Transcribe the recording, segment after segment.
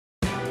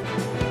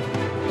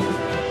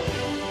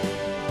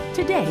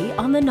Today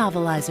on the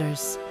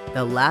Novelizers,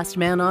 the last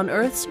man on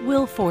Earth's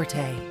Will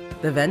Forte,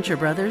 the Venture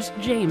brothers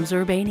James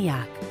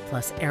Urbaniak,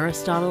 plus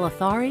Aristotle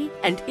Athari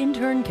and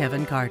intern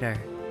Kevin Carter.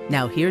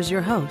 Now here's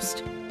your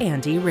host,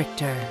 Andy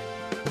Richter.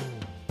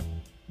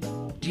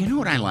 Do you know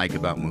what I like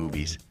about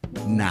movies?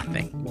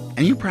 Nothing.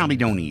 And you probably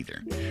don't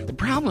either. The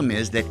problem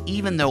is that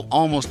even though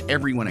almost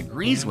everyone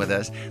agrees with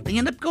us, they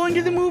end up going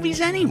to the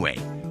movies anyway.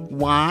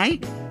 Why?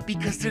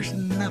 Because there's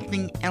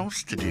nothing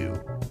else to do.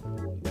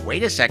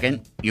 Wait a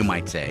second, you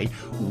might say.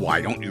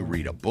 Why don't you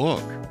read a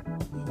book?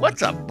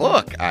 What's a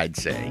book, I'd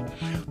say?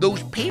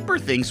 Those paper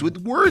things with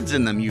words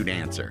in them, you'd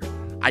answer.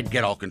 I'd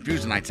get all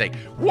confused and I'd say,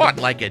 what,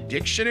 like a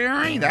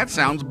dictionary? That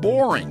sounds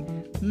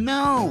boring.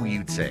 No,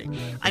 you'd say.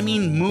 I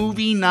mean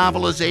movie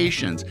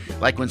novelizations,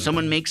 like when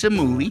someone makes a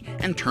movie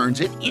and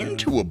turns it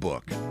into a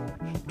book.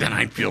 Then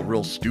I'd feel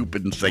real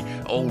stupid and say,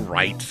 oh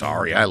right,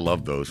 sorry, I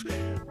love those.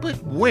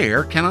 But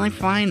where can I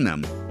find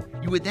them?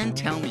 You would then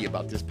tell me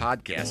about this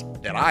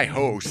podcast that I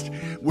host,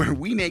 where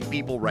we make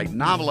people write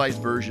novelized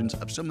versions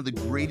of some of the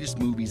greatest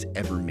movies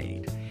ever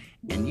made.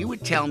 And you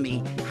would tell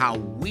me how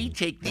we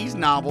take these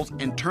novels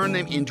and turn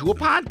them into a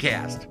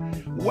podcast.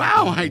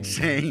 Wow, I'd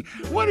say,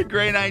 what a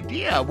great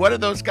idea. What do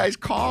those guys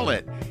call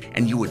it?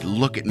 And you would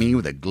look at me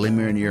with a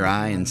glimmer in your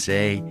eye and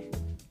say,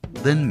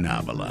 the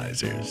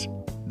Novelizers.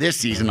 This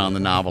season on the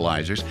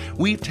Novelizers,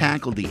 we've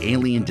tackled the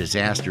alien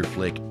disaster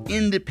flick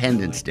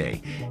Independence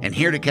Day. And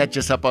here to catch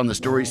us up on the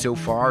story so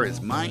far is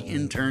my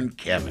intern,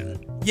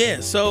 Kevin. Yeah,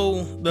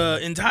 so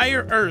the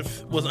entire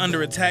Earth was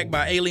under attack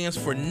by aliens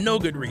for no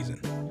good reason.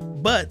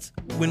 But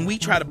when we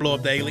try to blow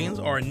up the aliens,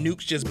 our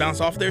nukes just bounce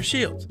off their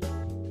shields.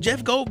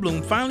 Jeff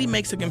Goldblum finally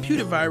makes a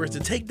computer virus to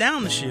take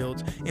down the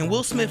shields, and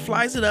Will Smith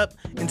flies it up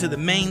into the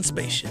main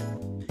spaceship.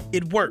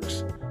 It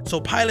works,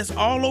 so pilots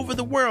all over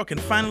the world can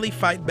finally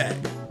fight back.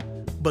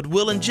 But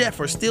Will and Jeff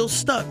are still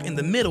stuck in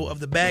the middle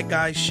of the bad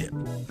guy's ship.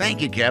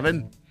 Thank you,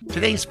 Kevin.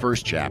 Today's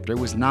first chapter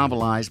was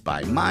novelized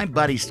by my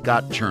buddy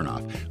Scott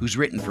Chernoff, who's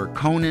written for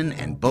Conan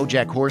and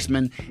BoJack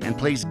Horseman and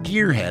plays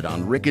Gearhead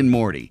on Rick and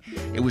Morty.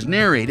 It was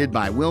narrated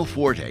by Will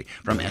Forte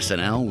from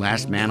SNL,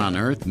 Last Man on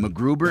Earth,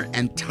 MacGruber,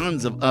 and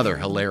tons of other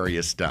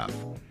hilarious stuff.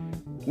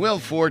 Will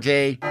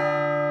Forte,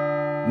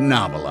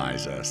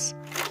 novelize us.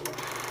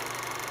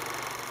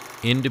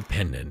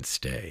 Independence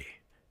Day.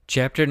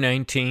 Chapter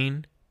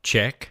 19,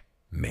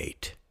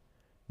 Checkmate.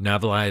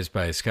 Novelized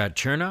by Scott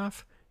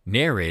Chernoff.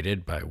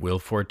 Narrated by Will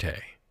Forte.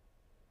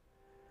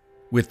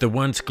 With the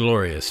once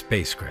glorious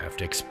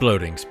spacecraft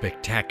exploding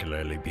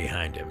spectacularly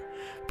behind him,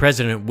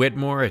 President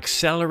Whitmore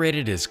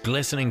accelerated his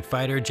glistening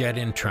fighter jet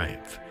in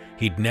triumph.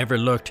 He'd never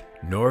looked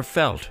nor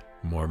felt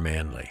more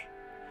manly.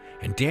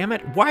 And damn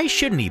it, why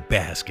shouldn't he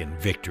bask in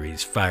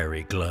victory's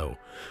fiery glow?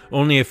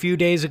 Only a few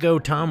days ago,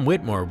 Tom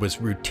Whitmore was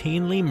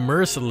routinely,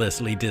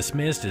 mercilessly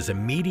dismissed as a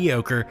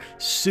mediocre,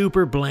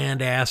 super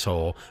bland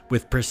asshole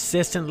with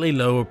persistently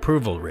low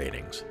approval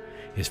ratings.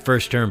 His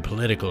first-term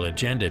political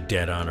agenda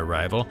dead on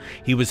arrival,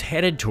 he was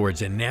headed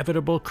towards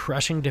inevitable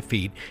crushing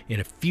defeat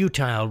in a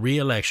futile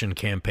re-election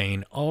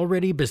campaign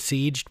already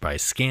besieged by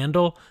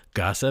scandal,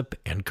 gossip,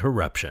 and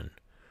corruption.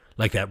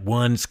 Like that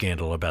one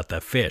scandal about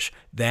the fish.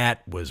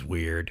 That was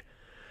weird.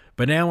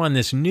 But now on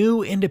this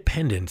new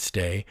Independence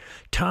Day,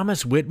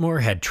 Thomas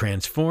Whitmore had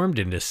transformed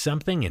into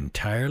something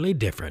entirely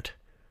different.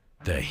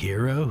 The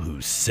hero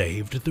who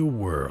saved the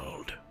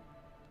world.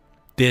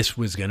 This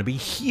was going to be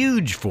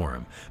huge for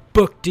him.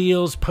 Book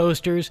deals,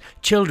 posters,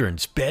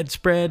 children's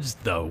bedspreads,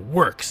 the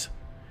works.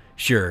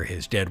 Sure,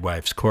 his dead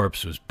wife's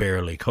corpse was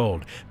barely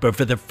cold, but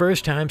for the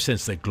first time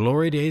since the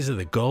glory days of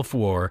the Gulf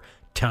War,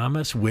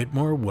 Thomas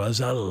Whitmore was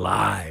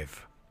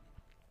alive.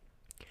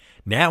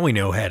 Now we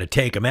know how to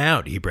take him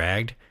out, he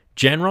bragged.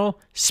 General,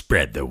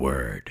 spread the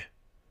word.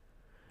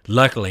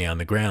 Luckily on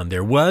the ground,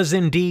 there was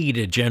indeed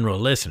a general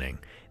listening.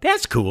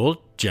 That's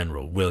cool,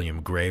 General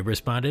William Gray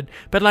responded.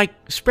 But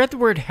spread the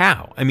word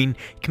how? I mean,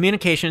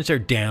 communications are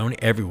down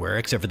everywhere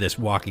except for this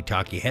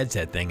walkie-talkie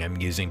headset thing I'm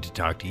using to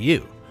talk to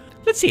you.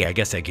 Let's see, I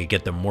guess I could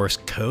get the Morse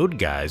code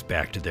guys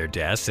back to their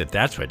desks, if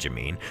that's what you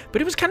mean.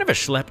 But it was kind of a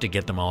schlep to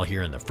get them all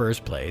here in the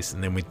first place,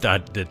 and then we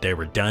thought that they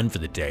were done for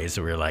the day,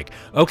 so we were like,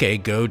 okay,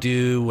 go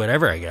do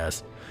whatever, I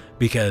guess.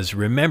 Because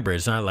remember,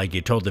 it's not like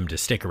you told them to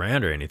stick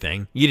around or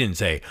anything. You didn't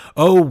say,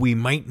 oh, we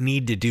might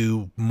need to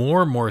do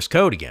more Morse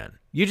code again.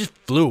 You just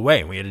flew away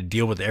and we had to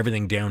deal with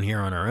everything down here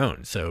on our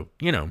own. So,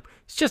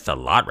 it's just a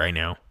lot right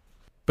now.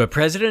 But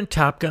President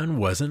Top Gun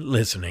wasn't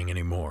listening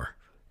anymore.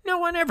 No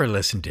one ever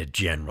listened to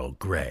General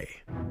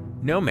Gray.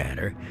 No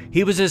matter,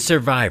 he was a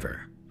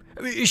survivor.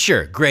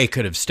 Sure, Gray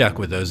could have stuck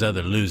with those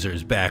other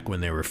losers back when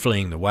they were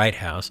fleeing the White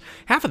House.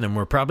 Half of them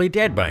were probably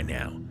dead by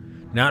now.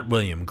 Not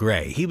William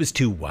Gray. He was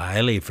too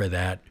wily for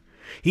that.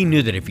 He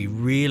knew that if he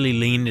really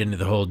leaned into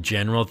the whole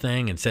general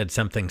thing and said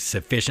something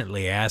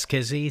sufficiently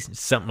ass-kissy,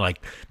 something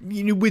like,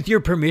 with your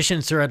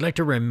permission, sir, I'd like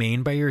to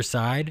remain by your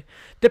side,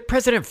 that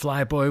President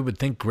Flyboy would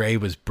think Gray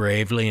was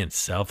bravely and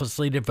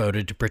selflessly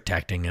devoted to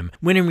protecting him,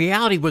 when in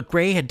reality what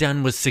Gray had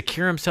done was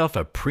secure himself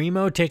a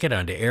primo ticket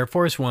onto Air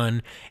Force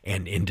One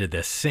and into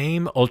the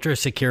same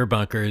ultra-secure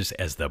bunkers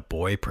as the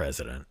boy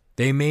president.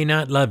 They may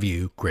not love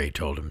you, Gray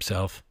told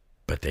himself,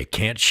 but they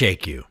can't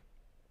shake you.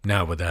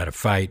 Not without a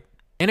fight.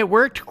 And it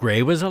worked.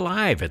 Gray was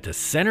alive at the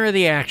center of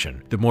the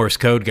action. The Morse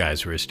code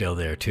guys were still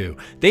there too.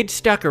 They'd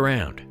stuck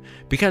around.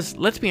 Because,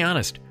 let's be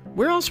honest,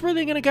 where else were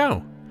they going to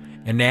go?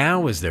 And now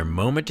was their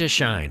moment to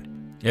shine.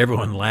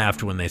 Everyone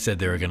laughed when they said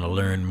they were going to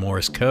learn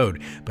Morse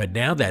code, but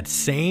now that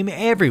same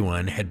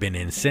everyone had been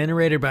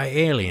incinerated by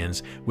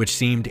aliens, which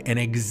seemed an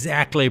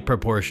exactly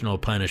proportional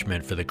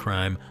punishment for the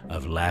crime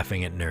of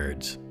laughing at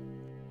nerds.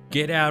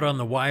 Get out on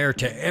the wire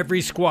to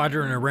every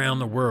squadron around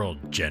the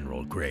world,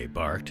 General Gray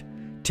barked.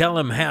 Tell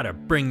them how to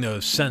bring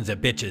those sons of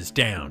bitches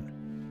down.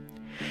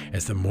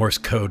 As the Morse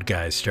code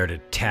guys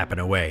started tapping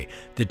away,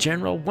 the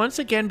general once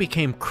again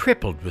became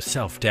crippled with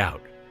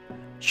self-doubt.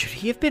 Should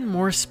he have been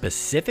more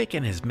specific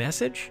in his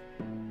message?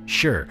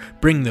 Sure,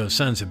 bring those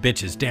sons of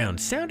bitches down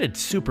sounded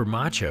super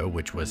macho,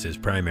 which was his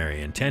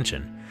primary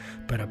intention.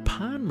 But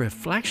upon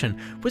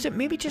reflection, was it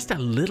maybe just a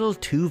little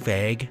too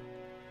vague?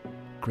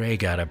 Gray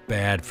got a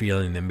bad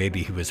feeling that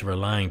maybe he was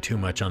relying too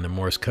much on the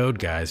Morse code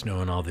guys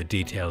knowing all the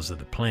details of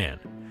the plan,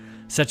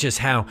 such as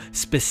how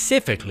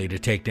specifically to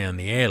take down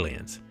the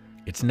aliens.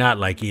 It's not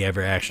like he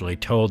ever actually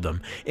told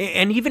them.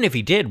 And even if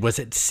he did, was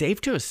it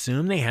safe to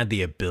assume they had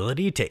the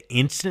ability to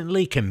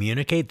instantly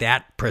communicate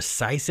that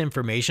precise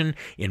information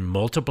in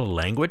multiple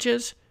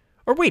languages?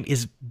 Or wait,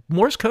 is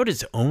Morse code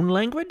its own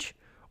language?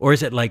 Or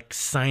is it like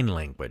sign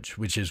language,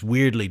 which is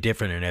weirdly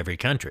different in every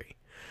country?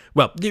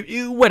 Well,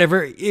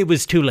 whatever, it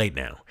was too late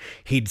now.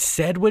 He'd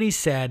said what he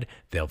said,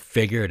 they'll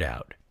figure it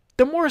out.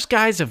 The Morse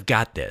guys have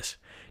got this.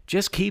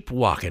 Just keep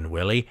walking,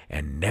 Willie,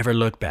 and never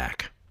look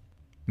back.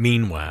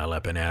 Meanwhile,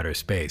 up in outer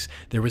space,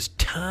 there was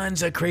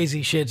tons of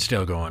crazy shit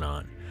still going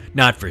on.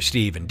 Not for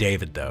Steve and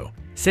David, though.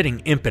 Sitting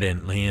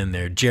impotently in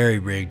their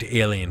jerry-rigged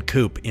alien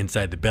coop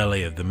inside the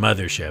belly of the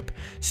mothership,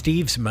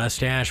 Steve's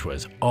mustache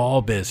was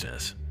all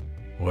business.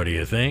 What do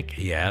you think?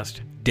 He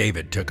asked.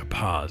 David took a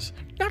pause.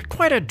 Not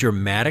quite a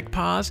dramatic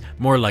pause,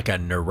 more like a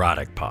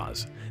neurotic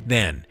pause.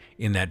 Then,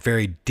 in that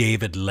very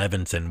David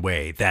Levinson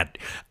way, that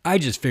I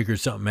just figured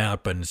something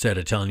out, but instead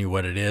of telling you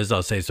what it is,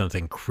 I'll say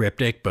something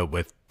cryptic but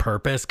with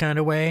purpose kind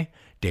of way,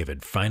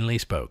 David finally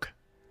spoke.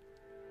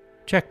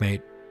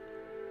 Checkmate.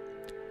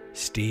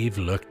 Steve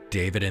looked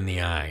David in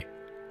the eye.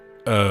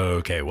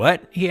 Okay,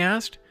 what? He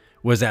asked.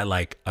 Was that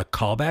like a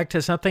callback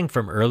to something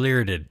from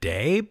earlier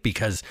today?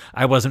 Because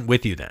I wasn't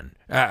with you then.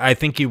 I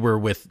think you were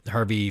with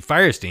Harvey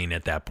Fierstein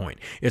at that point.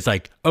 It's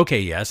like, okay,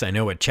 yes, I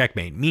know what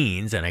checkmate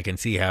means, and I can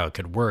see how it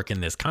could work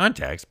in this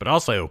context, but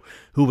also,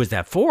 who was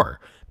that for?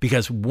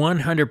 Because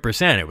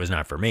 100% it was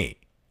not for me.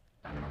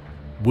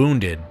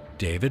 Wounded,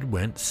 David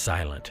went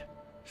silent.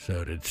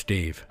 So did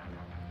Steve.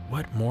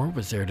 What more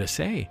was there to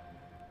say?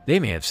 They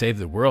may have saved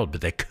the world,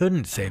 but they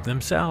couldn't save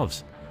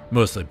themselves.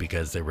 Mostly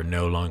because they were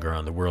no longer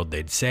on the world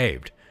they'd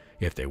saved.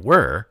 If they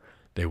were,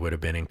 they would have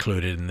been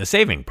included in the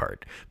saving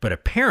part. But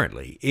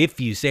apparently, if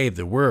you save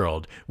the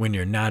world when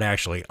you're not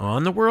actually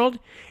on the world,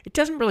 it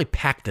doesn't really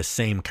pack the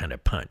same kind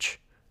of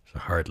punch. It's a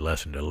hard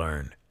lesson to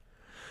learn.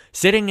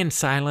 Sitting in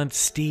silence,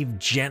 Steve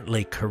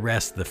gently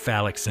caressed the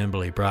phallic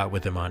symbol he brought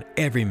with him on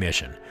every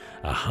mission,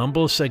 a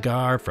humble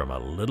cigar from a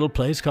little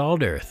place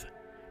called Earth.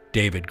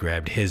 David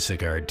grabbed his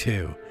cigar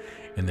too,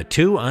 and the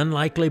two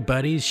unlikely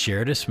buddies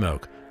shared a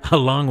smoke,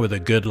 along with a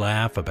good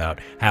laugh about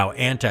how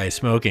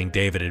anti-smoking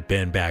David had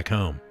been back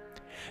home.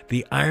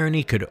 The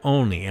irony could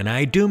only, and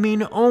I do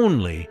mean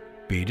only,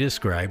 be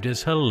described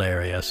as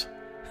hilarious.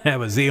 That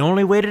was the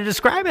only way to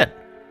describe it.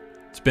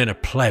 It's been a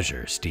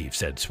pleasure, Steve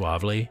said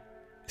suavely.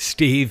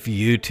 Steve,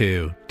 you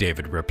too,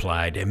 David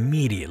replied,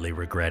 immediately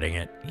regretting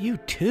it. You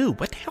too?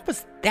 What the hell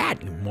was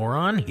that, you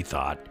moron? He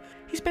thought.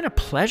 He's been a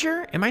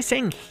pleasure? Am I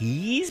saying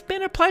he's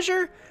been a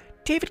pleasure?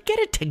 David, get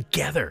it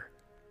together.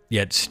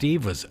 Yet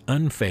Steve was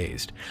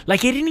unfazed, like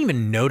he didn't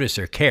even notice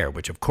or care,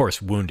 which of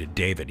course wounded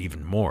David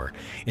even more.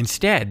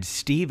 Instead,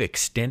 Steve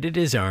extended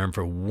his arm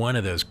for one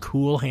of those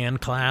cool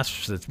hand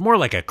clasps that's more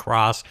like a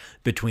cross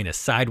between a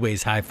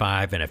sideways high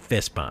five and a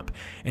fist bump,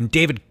 and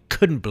David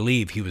couldn't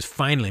believe he was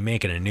finally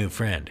making a new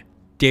friend.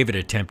 David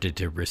attempted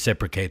to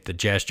reciprocate the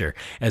gesture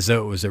as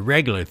though it was a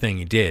regular thing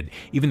he did,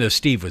 even though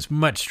Steve was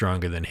much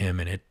stronger than him,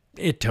 and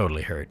it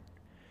totally hurt.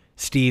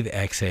 Steve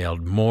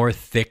exhaled more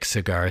thick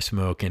cigar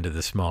smoke into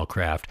the small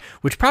craft,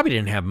 which probably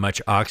didn't have much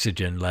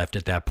oxygen left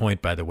at that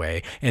point, by the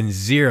way, and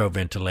zero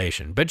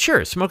ventilation. But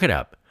sure, smoke it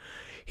up.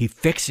 He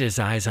fixed his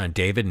eyes on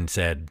David and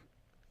said,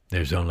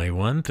 "There's only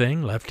one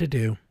thing left to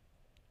do."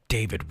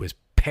 David was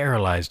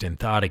paralyzed in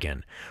thought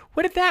again.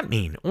 What did that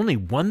mean? Only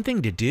one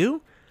thing to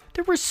do?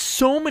 There were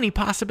so many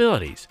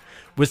possibilities.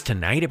 Was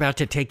tonight about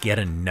to take yet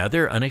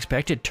another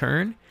unexpected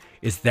turn?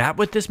 Is that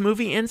what this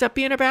movie ends up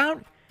being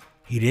about?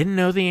 He didn't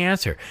know the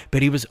answer,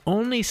 but he was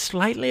only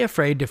slightly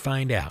afraid to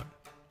find out.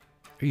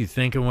 Are you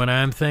thinking what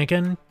I'm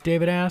thinking?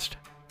 David asked.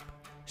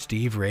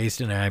 Steve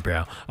raised an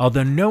eyebrow,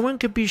 although no one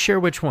could be sure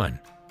which one.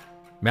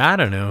 I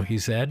don't know, he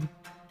said.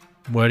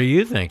 What are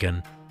you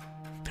thinking?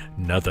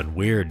 Nothing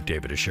weird,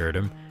 David assured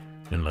him,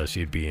 unless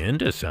you'd be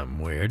into something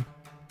weird.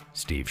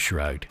 Steve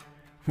shrugged.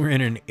 We're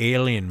in an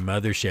alien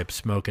mothership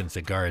smoking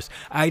cigars.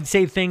 I'd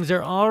say things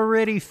are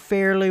already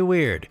fairly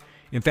weird.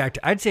 In fact,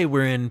 I'd say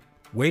we're in,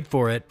 wait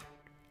for it,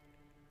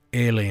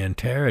 alien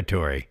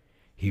territory.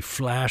 He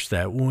flashed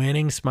that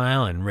winning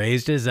smile and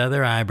raised his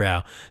other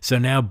eyebrow, so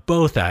now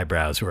both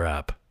eyebrows were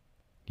up.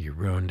 You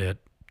ruined it,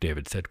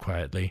 David said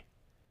quietly.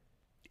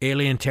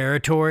 Alien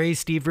territory,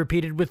 Steve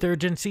repeated with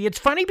urgency. It's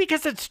funny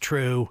because it's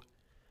true.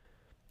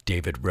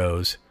 David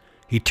rose.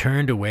 He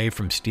turned away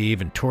from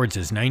Steve and towards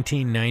his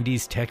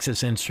 1990s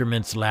Texas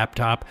Instruments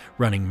laptop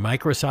running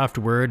Microsoft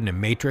Word and a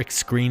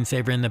Matrix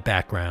screensaver in the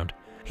background.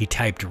 He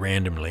typed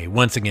randomly,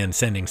 once again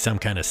sending some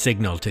kind of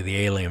signal to the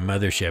alien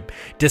mothership,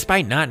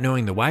 despite not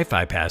knowing the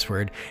Wi-Fi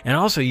password and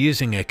also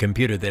using a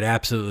computer that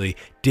absolutely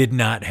did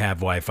not have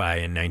Wi-Fi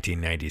in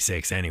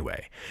 1996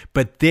 anyway.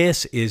 But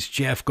this is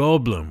Jeff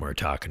Goldblum we're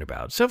talking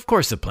about, so of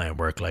course the plan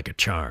worked like a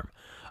charm.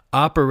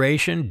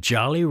 Operation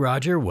Jolly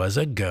Roger was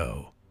a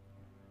go.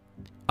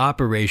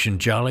 Operation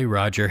Jolly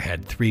Roger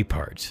had 3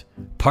 parts.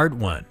 Part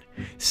 1,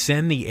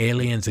 send the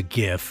aliens a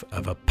gif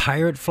of a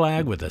pirate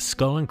flag with a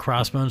skull and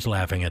crossbones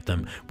laughing at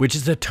them, which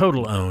is a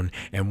total own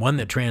and one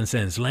that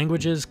transcends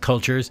languages,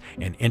 cultures,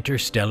 and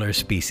interstellar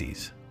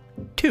species.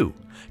 2,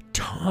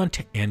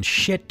 taunt and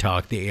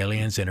shit-talk the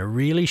aliens in a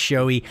really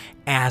showy,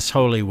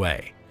 assholey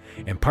way.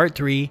 And part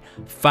 3,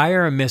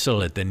 fire a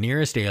missile at the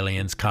nearest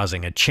aliens,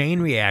 causing a chain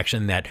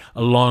reaction that,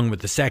 along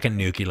with the second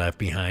nuke he left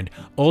behind,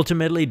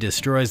 ultimately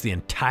destroys the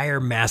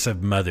entire massive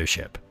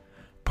mothership.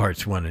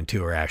 Parts 1 and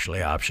 2 are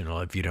actually optional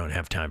if you don't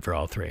have time for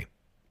all 3.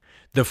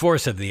 The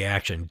force of the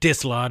action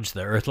dislodged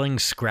the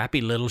Earthlings'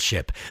 scrappy little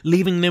ship,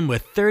 leaving them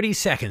with 30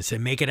 seconds to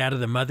make it out of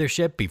the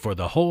mothership before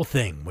the whole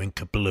thing went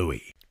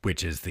kablooey,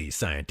 which is the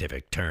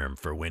scientific term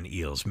for when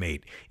eels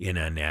mate in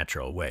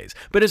unnatural ways,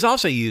 but is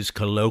also used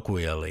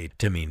colloquially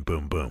to mean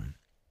boom boom.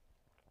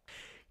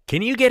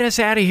 Can you get us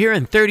out of here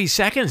in 30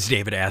 seconds?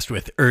 David asked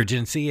with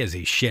urgency as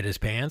he shit his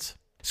pants.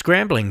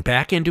 Scrambling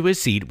back into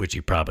his seat, which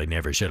he probably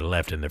never should have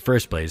left in the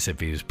first place if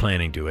he was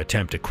planning to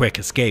attempt a quick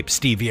escape,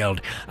 Steve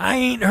yelled, "I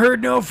ain't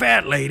heard no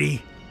fat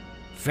lady."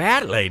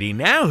 Fat lady?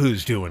 Now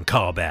who's doing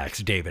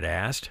callbacks? David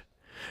asked.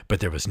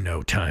 But there was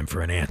no time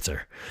for an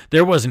answer.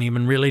 There wasn't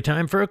even really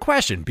time for a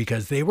question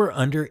because they were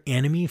under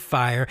enemy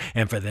fire,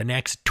 and for the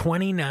next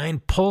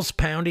 29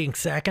 pulse-pounding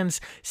seconds,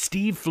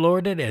 Steve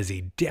floored it as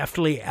he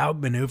deftly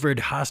outmaneuvered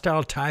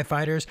hostile TIE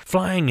fighters,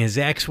 flying his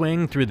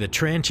X-Wing through the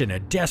trench in a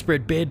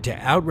desperate bid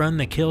to outrun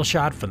the kill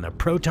shot from the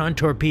proton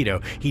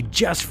torpedo he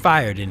just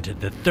fired into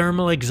the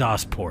thermal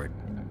exhaust port.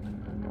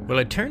 Well,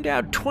 it turned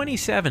out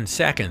 27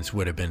 seconds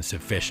would have been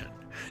sufficient.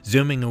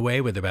 Zooming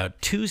away with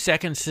about 2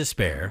 seconds to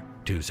spare,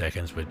 2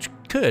 seconds which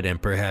could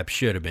and perhaps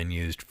should have been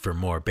used for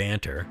more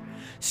banter,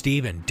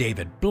 Steve and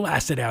David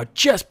blasted out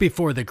just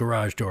before the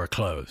garage door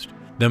closed.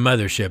 The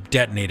mothership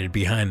detonated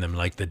behind them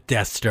like the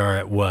Death Star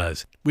it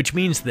was, which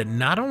means that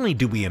not only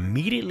do we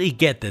immediately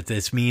get that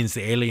this means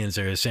the aliens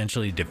are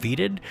essentially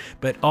defeated,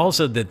 but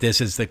also that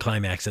this is the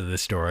climax of the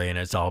story and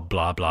it's all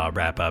blah blah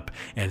wrap up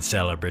and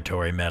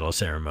celebratory medal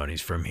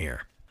ceremonies from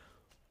here.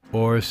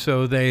 Or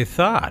so they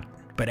thought.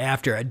 But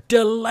after a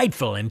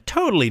delightful and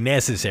totally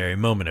necessary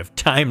moment of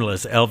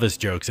timeless Elvis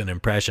jokes and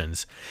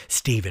impressions,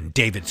 Steve and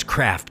David's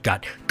craft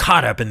got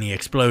caught up in the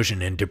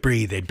explosion and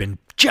debris they'd been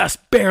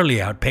just barely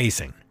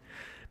outpacing.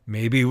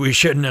 Maybe we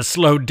shouldn't have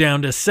slowed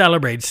down to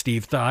celebrate,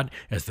 Steve thought,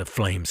 as the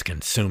flames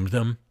consumed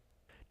them.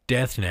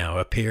 Death now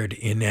appeared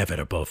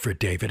inevitable for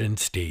David and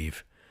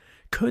Steve.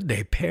 Could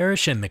they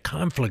perish in the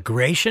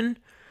conflagration?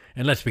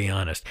 And let's be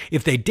honest,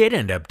 if they did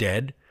end up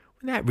dead,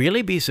 would that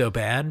really be so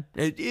bad?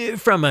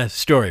 From a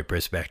story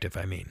perspective,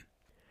 I mean.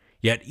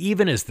 Yet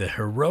even as the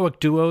heroic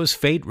duo's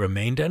fate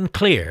remained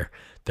unclear,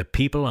 the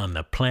people on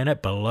the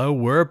planet below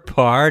were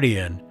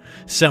partying.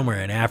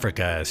 Somewhere in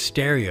Africa, a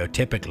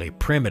stereotypically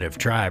primitive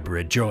tribe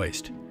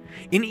rejoiced.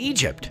 In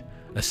Egypt,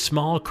 a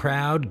small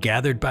crowd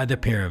gathered by the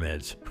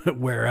pyramids.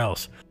 Where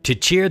else? To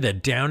cheer the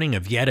downing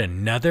of yet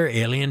another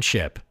alien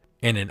ship.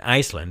 And in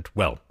Iceland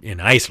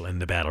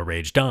the battle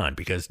raged on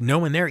because no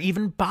one there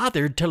even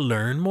bothered to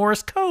learn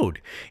Morse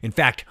code. In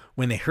fact,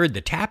 when they heard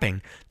the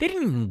tapping, they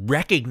didn't even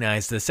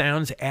recognize the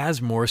sounds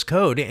as Morse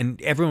code,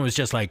 and everyone was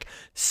just like,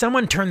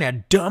 someone turn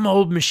that dumb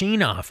old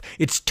machine off.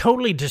 It's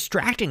totally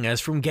distracting us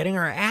from getting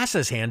our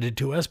asses handed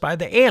to us by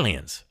the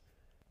aliens.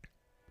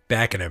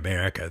 Back in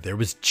America, there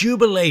was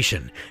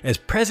jubilation as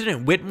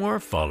President Whitmore,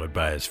 followed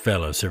by his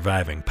fellow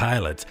surviving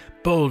pilots,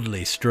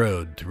 boldly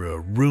strode through a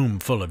room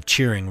full of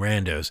cheering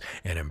randos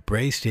and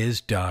embraced his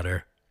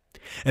daughter.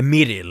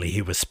 Immediately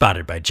he was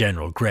spotted by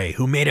General Gray,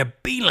 who made a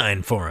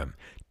beeline for him.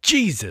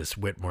 Jesus,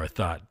 Whitmore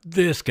thought,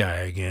 this guy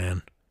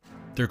again.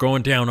 They're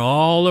going down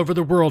all over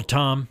the world,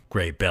 Tom,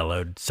 Gray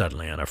bellowed,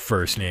 suddenly on a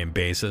first-name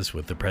basis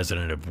with the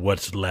president of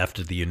what's left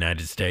of the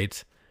United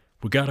States.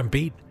 We got him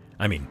beat.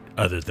 I mean,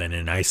 other than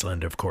in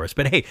Iceland, of course.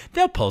 But hey,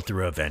 they'll pull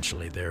through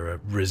eventually. They're a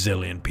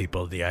resilient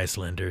people, the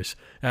Icelanders.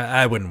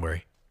 I wouldn't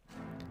worry.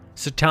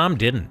 So Tom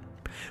didn't.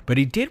 But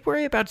he did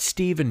worry about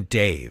Steve and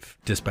Dave,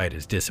 despite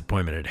his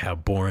disappointment at how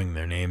boring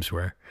their names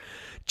were.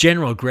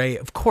 General Gray,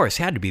 of course,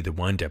 had to be the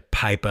one to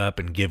pipe up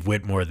and give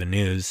Whitmore the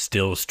news,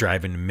 still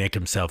striving to make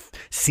himself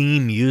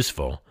seem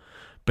useful.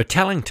 But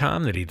telling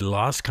Tom that he'd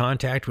lost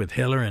contact with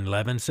Hiller and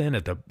Levinson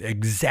at the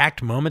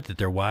exact moment that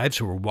their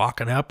wives were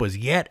walking up was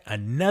yet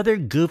another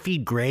goofy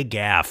Gray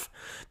gaffe,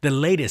 the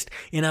latest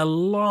in a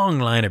long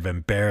line of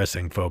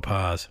embarrassing faux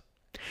pas.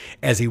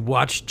 As he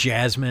watched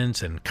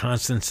Jasmine's and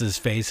Constance's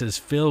faces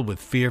fill with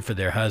fear for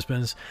their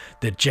husbands,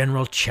 the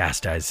general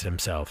chastised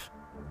himself.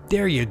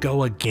 "There you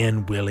go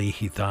again, Willie,"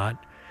 he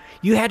thought.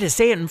 "You had to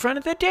say it in front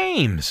of the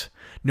dames.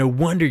 No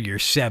wonder you're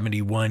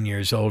 71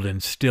 years old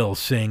and still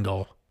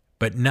single."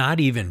 But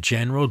not even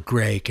General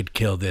Gray could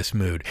kill this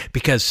mood,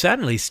 because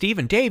suddenly Steve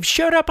and Dave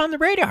showed up on the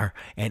radar,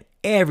 and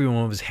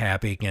everyone was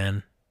happy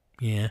again.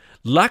 Yeah.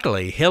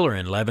 Luckily, Hiller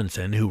and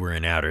Levinson, who were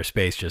in outer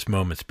space just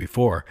moments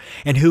before,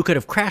 and who could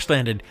have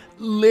crash-landed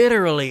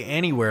literally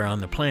anywhere on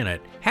the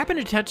planet, happened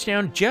to touch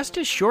down just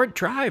a short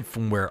drive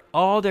from where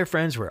all their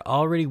friends were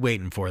already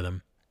waiting for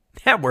them.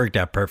 That worked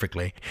out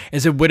perfectly,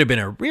 as it would have been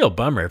a real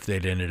bummer if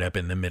they'd ended up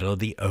in the middle of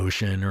the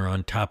ocean or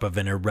on top of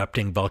an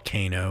erupting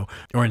volcano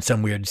or in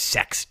some weird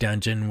sex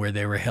dungeon where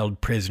they were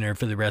held prisoner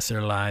for the rest of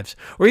their lives,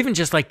 or even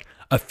just like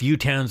a few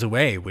towns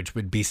away, which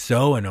would be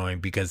so annoying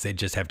because they'd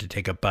just have to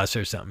take a bus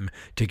or something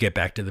to get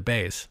back to the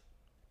base.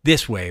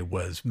 This way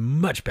was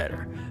much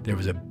better. There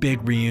was a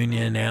big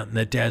reunion out in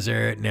the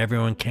desert and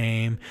everyone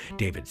came.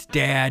 David's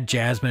dad,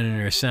 Jasmine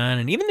and her son,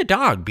 and even the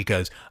dog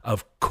because,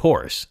 of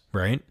course,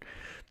 right?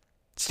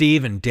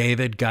 Steve and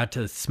David got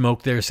to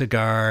smoke their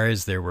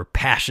cigars, there were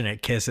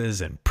passionate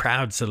kisses and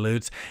proud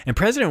salutes, and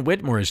President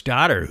Whitmore's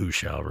daughter, who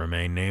shall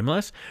remain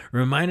nameless,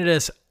 reminded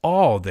us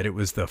all that it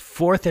was the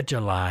 4th of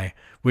July,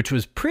 which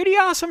was pretty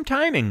awesome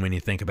timing when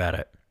you think about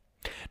it.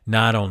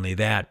 Not only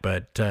that,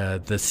 but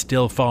the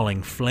still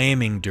falling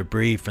flaming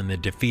debris from the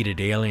defeated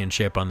alien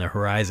ship on the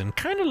horizon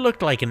kind of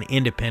looked like an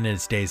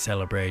Independence Day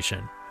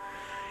celebration.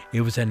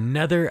 It was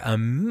another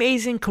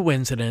amazing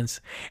coincidence,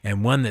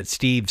 and one that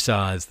Steve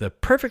saw as the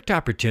perfect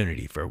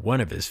opportunity for one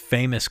of his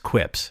famous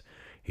quips.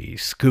 He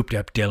scooped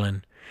up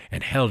Dylan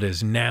and held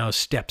his now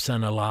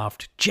stepson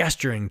aloft,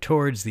 gesturing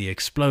towards the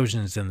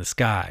explosions in the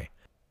sky.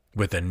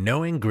 With a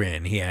knowing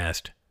grin, he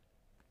asked,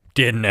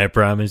 "Didn't I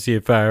promise you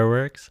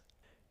fireworks?"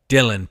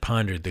 Dylan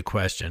pondered the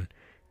question.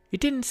 It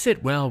didn't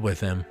sit well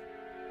with him.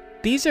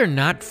 These are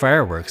not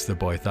fireworks, the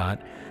boy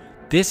thought.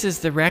 This is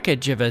the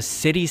wreckage of a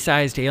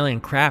city-sized alien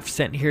craft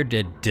sent here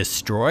to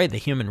destroy the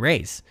human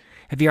race.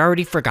 Have you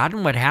already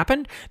forgotten what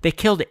happened? They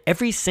killed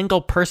every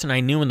single person I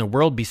knew in the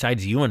world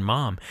besides you and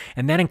Mom,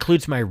 and that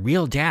includes my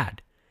real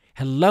dad.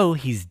 Hello,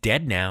 he's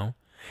dead now.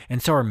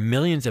 And so are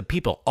millions of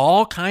people.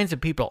 All kinds of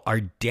people are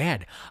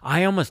dead.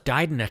 I almost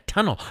died in a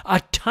tunnel.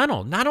 A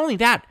tunnel! Not only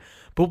that,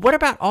 but what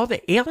about all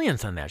the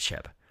aliens on that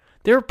ship?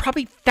 There were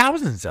probably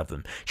thousands of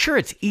them. Sure,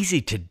 it's easy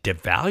to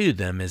devalue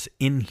them as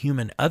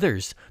inhuman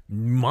others,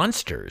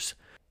 monsters.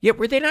 Yet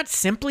were they not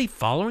simply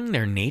following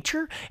their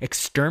nature,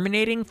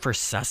 exterminating for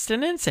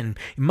sustenance in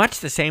much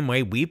the same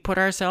way we put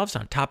ourselves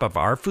on top of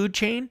our food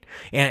chain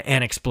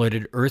and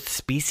exploited Earth's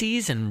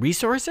species and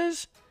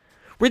resources?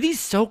 Were these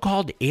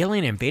so-called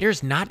alien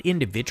invaders not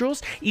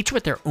individuals, each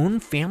with their own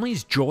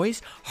families,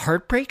 joys,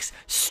 heartbreaks,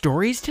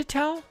 stories to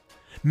tell?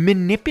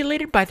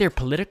 Manipulated by their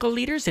political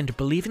leaders into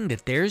believing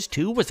that theirs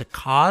too was a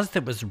cause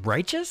that was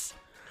righteous?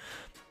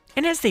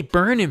 And as they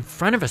burn in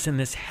front of us in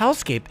this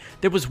hellscape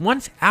that was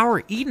once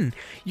our Eden,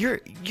 you're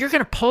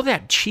gonna pull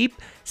that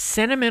cheap,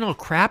 sentimental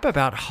crap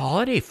about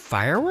holiday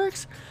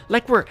fireworks?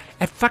 Like we're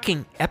at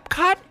fucking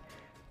Epcot?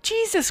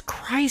 Jesus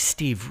Christ,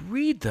 Steve,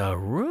 read the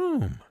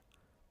room.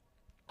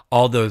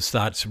 All those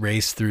thoughts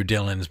raced through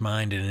Dylan's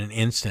mind in an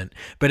instant,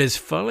 but as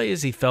fully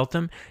as he felt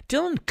them,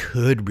 Dylan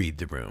could read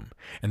the room,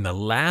 and the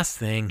last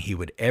thing he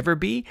would ever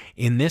be,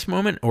 in this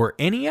moment or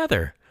any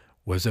other,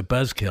 was a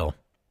buzzkill.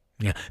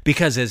 Yeah,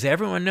 because as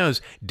everyone knows,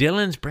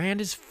 Dylan's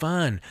brand is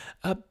fun,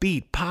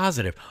 upbeat,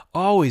 positive,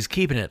 always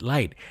keeping it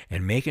light,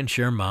 and making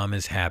sure Mom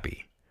is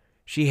happy.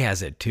 She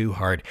has it too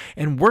hard,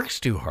 and works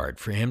too hard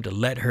for him to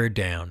let her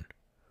down.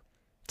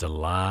 It's a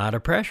lot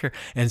of pressure,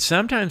 and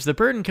sometimes the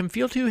burden can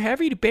feel too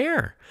heavy to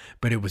bear.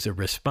 But it was a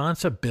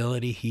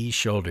responsibility he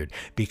shouldered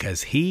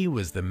because he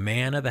was the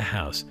man of the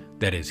house.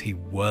 That is, he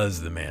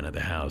was the man of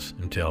the house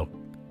until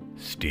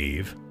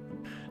Steve,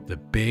 the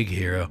big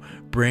hero,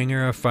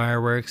 bringer of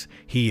fireworks,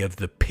 he of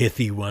the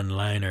pithy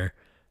one-liner.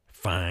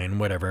 Fine,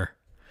 whatever.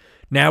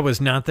 Now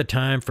was not the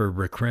time for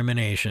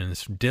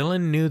recriminations.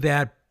 Dylan knew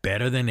that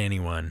better than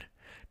anyone.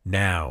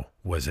 Now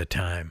was a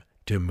time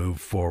to move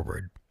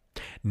forward.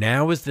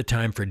 Now was the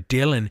time for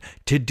Dylan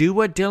to do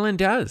what Dylan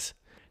does.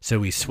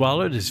 So he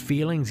swallowed his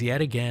feelings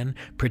yet again,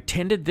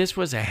 pretended this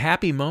was a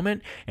happy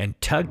moment, and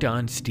tugged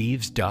on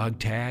Steve's dog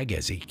tag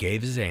as he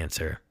gave his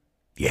answer.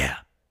 Yeah,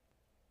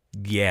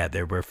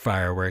 there were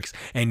fireworks,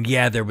 and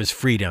yeah, there was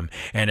freedom,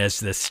 and as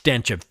the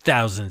stench of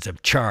thousands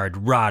of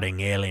charred, rotting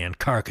alien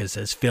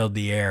carcasses filled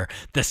the air,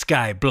 the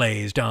sky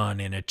blazed on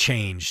in a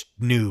changed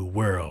new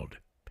world.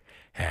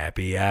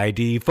 Happy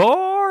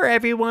ID4,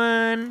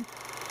 everyone!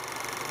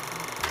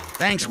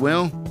 Thanks,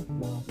 Will.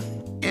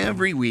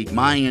 Every week,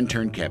 my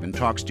intern Kevin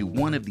talks to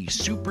one of the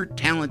super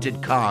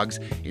talented cogs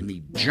in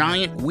the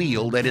giant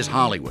wheel that is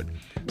Hollywood.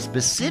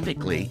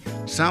 Specifically,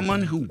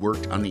 someone who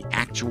worked on the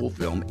actual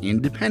film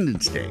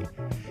Independence Day.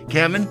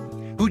 Kevin,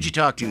 who'd you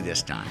talk to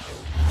this time?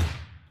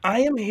 I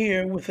am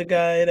here with a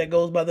guy that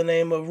goes by the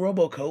name of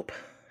Robocope,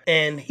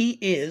 and he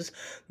is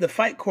the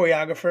fight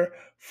choreographer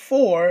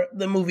for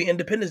the movie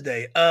Independence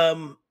Day.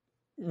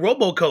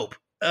 Robocope.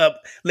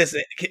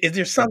 Listen, is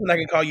there something I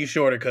can call you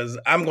shorter? Because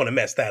I'm going to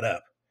mess that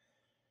up.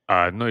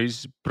 No,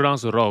 it's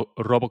pronounced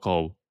Robocop.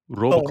 Oh,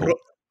 Robocop.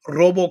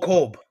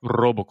 Robocope.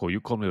 Robocop.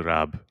 You call me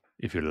Rab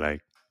if you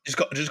like.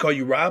 Just call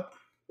you Rob.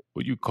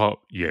 You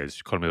call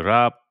me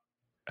Rab.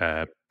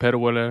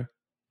 Perweller.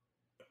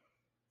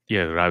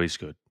 Yeah, Rab is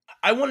good.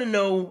 I want to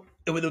know,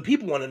 the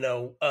people want to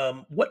know,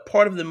 what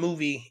part of the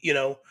movie,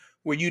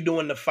 were you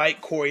doing the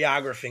fight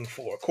choreographing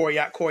for?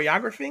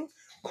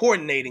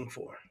 Coordinating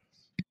for?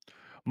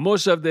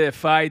 Most of the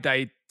fight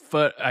I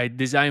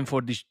designed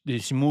for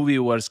this movie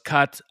was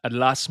cut at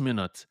last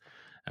minute.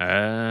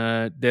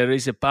 There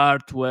is a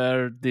part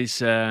where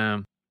this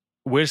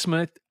Will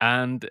Smith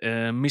and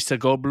Mr.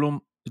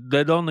 Goldblum,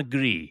 they don't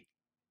agree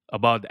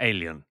about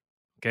Alien,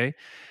 okay?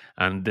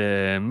 And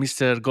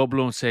Mr.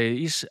 Goldblum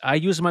says, "I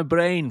use my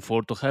brain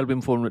to help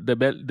him for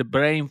the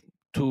brain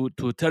to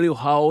tell you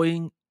how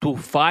to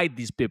fight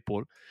these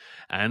people."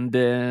 And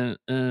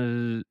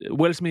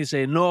Will Smith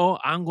say, "No,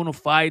 I'm gonna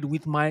fight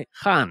with my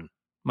hand,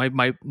 my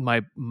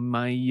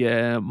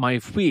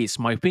fist,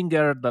 my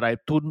finger that I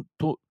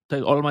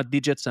take all my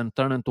digits and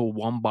turn into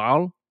one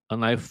ball,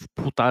 and I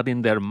put that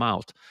in their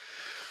mouth."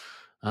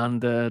 And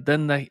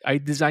then I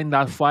designed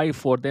that fight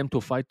for them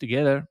to fight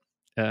together.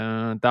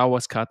 That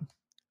was cut.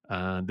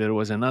 There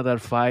was another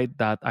fight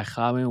that I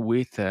have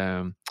with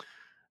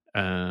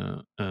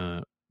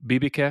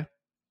Vivica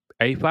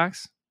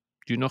Apex.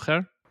 Do you know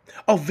her?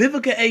 Oh,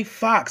 Vivica A.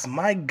 Fox.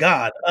 My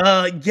God.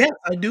 Yes,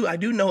 I do. I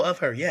do know of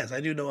her. Yes,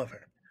 I do know of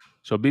her.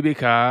 So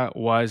Vivica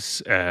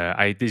was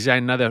I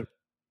designed another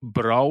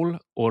brawl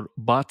or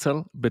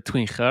battle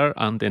between her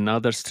and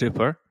another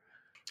stripper.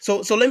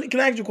 So can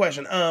I ask you a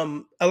question?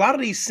 A lot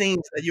of these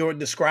scenes that you're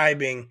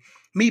describing,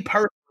 me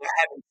personally, I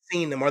haven't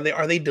seen them.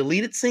 Are they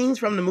deleted scenes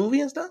from the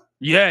movie and stuff?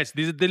 Yes,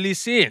 these are delete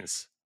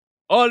scenes.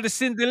 All the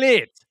scene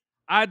delete.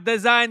 I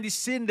designed this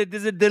scene that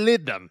doesn't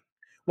delete them.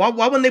 Why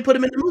wouldn't they put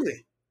them in the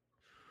movie?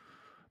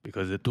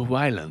 Because they're too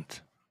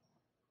violent.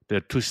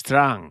 They're too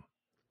strong.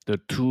 They're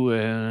too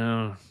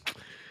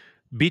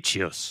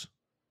bitchious.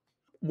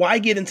 Why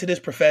get into this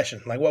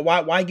profession? Like,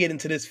 why get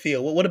into this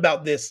field? What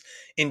about this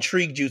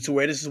intrigued you to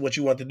where this is what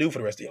you want to do for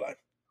the rest of your life?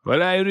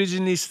 Well, I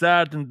originally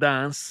started in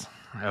dance.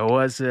 I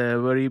was a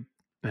very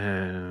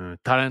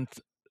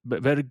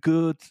very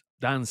good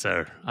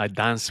dancer. I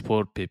dance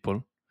for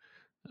people.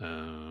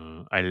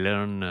 I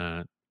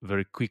learned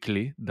very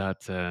quickly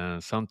that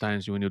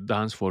sometimes when you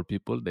dance for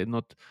people, they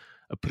not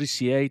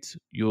appreciate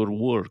your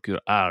work,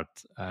 your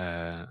art,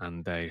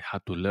 and I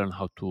had to learn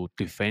how to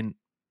defend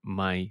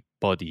my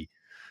body.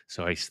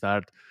 So I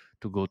start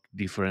to go to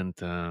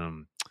different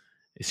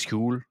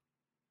school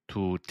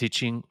to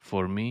teaching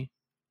for me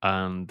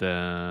and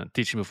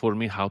teaching for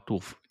me how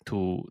to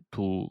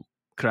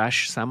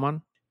crash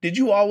someone. Did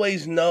you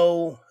always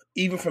know,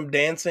 even from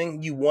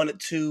dancing, you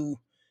wanted to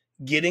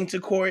get into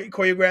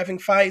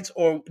choreographing fights,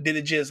 or did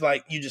it just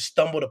like you just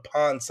stumbled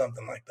upon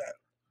something like that?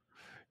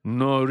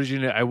 No,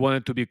 originally I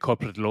wanted to be a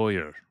corporate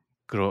lawyer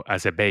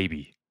as a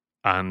baby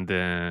and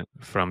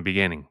from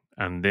beginning.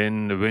 And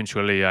then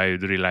eventually I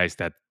realized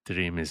that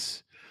dream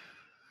is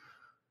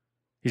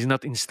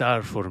not in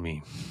star for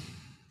me.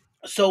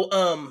 So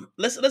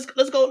let's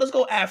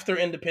go after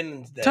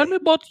Independence Day. Tell me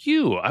about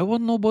you. I want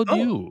to know about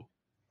you.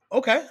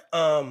 Okay.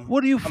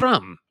 Where are you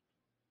from?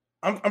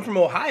 I'm from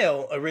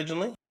Ohio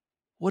originally.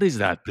 What is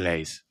that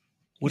place?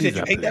 What you is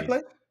said you hate that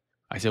place?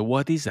 I said,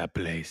 what is that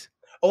place?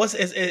 Oh,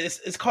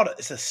 it's called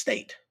it's a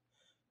state.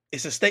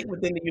 It's a state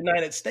within the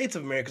United States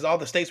of America because all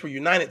the states were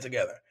united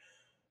together.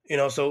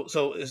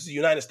 So it's the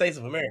United States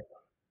of America.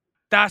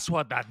 That's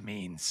what that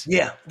means.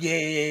 Yeah.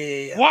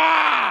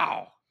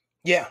 Wow.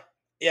 Yeah.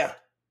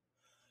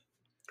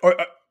 Or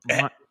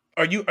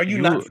are you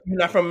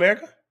not from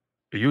America?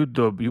 You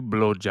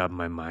blowjob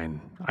my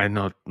mind. I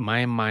know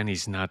my mind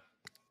is not.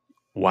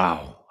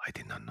 Wow, I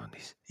did not know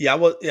this. Yeah,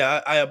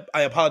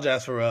 I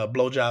apologize for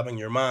blowjobbing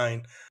your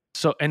mind.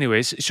 So,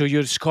 anyways, so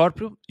you're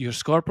Scorpio. You're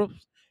Scorpio.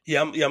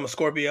 Yeah, I'm a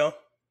Scorpio.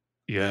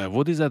 Yeah,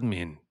 what does that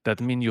mean? That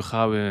mean you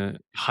have a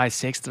high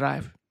sex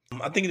drive?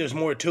 I think there's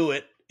more to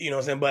it. You know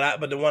what I'm saying?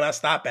 But the one I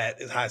stop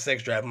at is high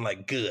sex drive. I'm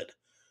like, good.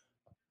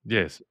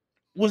 Yes.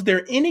 Was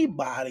there any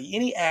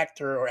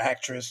actor or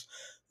actress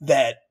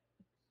that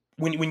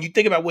when you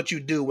think about what you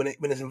do, when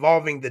it's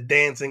involving the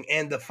dancing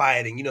and the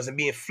fighting, and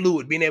being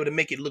fluid, being able to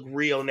make it look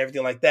real and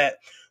everything like that,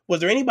 was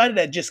there anybody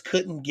that just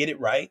couldn't get it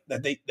right?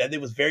 That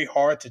it was very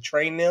hard to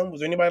train them?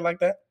 Was there anybody like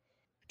that?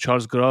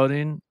 Charles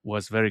Grodin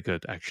was very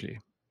good, actually.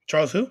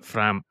 Charles who?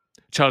 From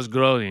Charles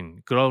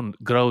Grodin.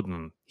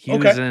 He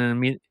was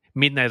in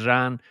Midnight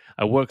Run.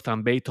 I worked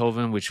on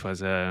Beethoven, which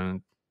was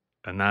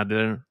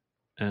another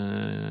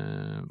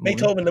movie.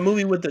 Beethoven, the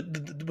movie with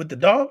the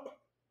dog.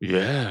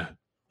 Yeah,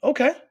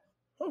 Okay.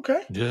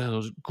 yeah, it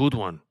was a good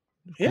one.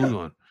 Yeah. Good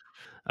one.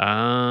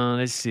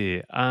 Let's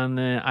see. And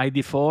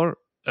ID4,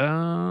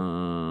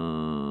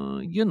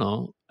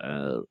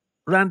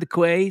 Randy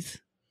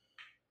Quaid,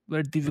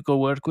 very difficult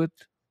work with.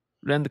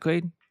 Randy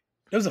Quaid.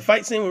 There was a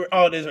fight scene where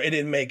it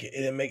didn't make it.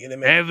 It didn't make it.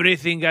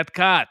 Everything got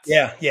cut.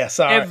 Yeah.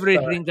 Sorry.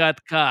 Everything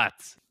got cut.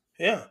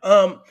 Yeah.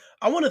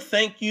 I want to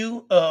thank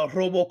you,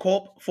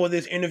 RoboCorp, for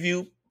this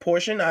interview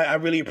portion. I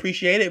really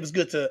appreciate it. It was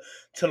good to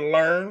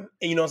learn,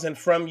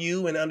 from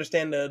you and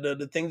understand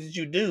the things that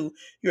you do.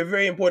 You're a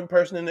very important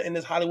person in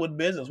this Hollywood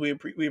business.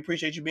 We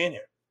appreciate you being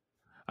here.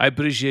 I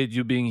appreciate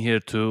you being here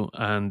too,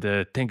 and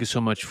thank you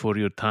so much for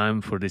your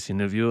time for this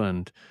interview.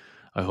 And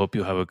I hope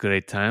you have a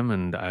great time.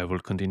 And I will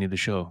continue the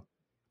show.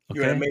 Okay?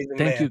 You're an amazing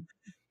thank man. You.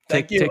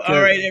 Thank you. Take All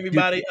care. right,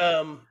 everybody.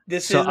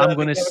 This so is. I'm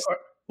gonna.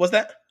 What's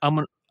that?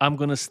 I'm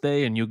gonna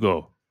stay and you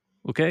go.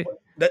 Okay.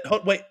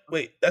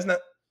 Wait. That's not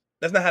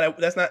how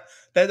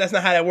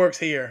that works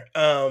here.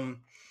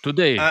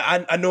 Today.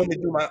 I normally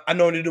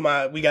do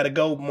my we gotta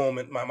go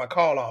moment, my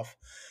call off,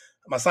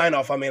 my sign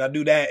off. I mean, I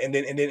do that and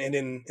then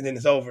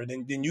it's over.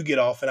 Then you get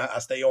off and I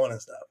stay on and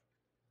stuff.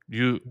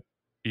 You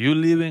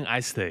leaving,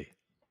 I stay.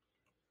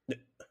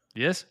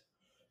 Yes.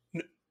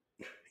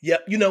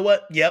 Yep. You know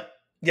what? Yep.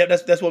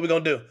 That's what we're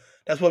gonna do.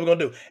 That's what we're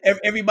gonna do.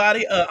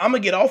 Everybody, I'm gonna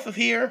get off of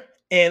here,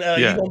 and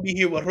you're gonna be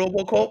here with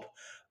RoboCorp.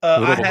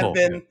 I've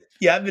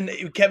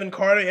been Kevin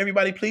Carter.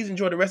 Everybody, please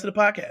enjoy the rest of the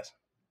podcast.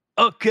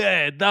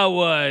 Okay, that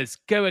was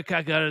Kevin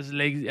Carter,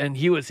 and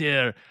he was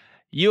here.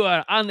 You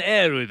are on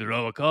air with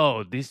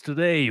RoboCorp.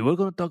 Today we're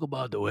gonna talk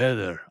about the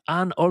weather,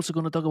 and also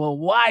gonna talk about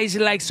why is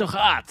it like so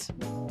hot.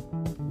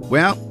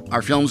 Well,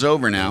 our film's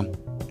over now.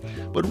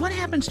 But what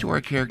happens to our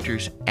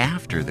characters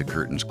after the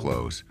curtains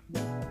close?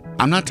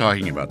 I'm not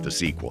talking about the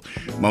sequel,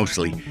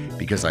 mostly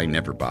because I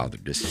never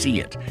bothered to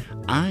see it.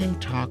 I'm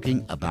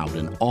talking about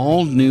an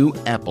all-new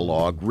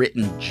epilogue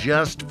written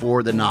just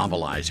for the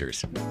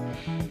Novelizers.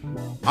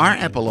 Our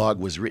epilogue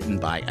was written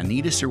by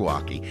Anita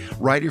Serwacki,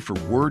 writer for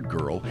Word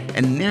Girl,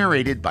 and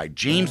narrated by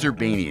James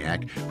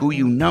Urbaniak, who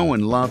you know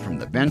and love from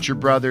the Venture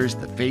Brothers,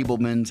 the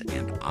Fabelmans,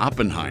 and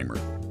Oppenheimer.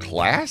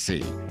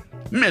 Classy.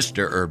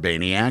 Mr.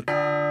 Urbaniak,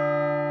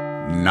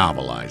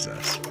 novelize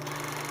us.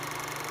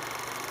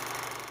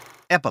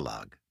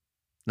 Epilogue,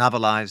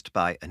 novelized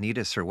by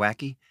Anita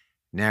Serwacki,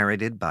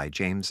 narrated by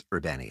James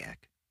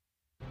Urbaniak.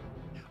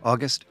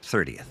 August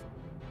 30th.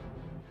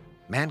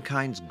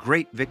 Mankind's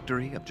great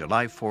victory of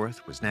July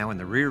 4th was now in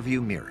the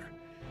rearview mirror.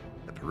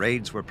 The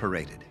parades were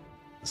paraded,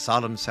 the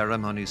solemn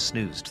ceremonies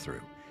snoozed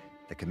through,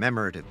 the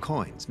commemorative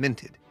coins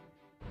minted.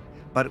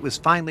 But it was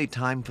finally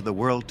time for the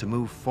world to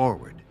move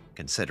forward,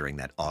 considering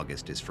that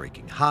August is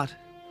freaking hot,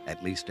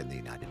 at least in the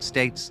United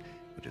States,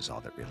 which is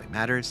all that really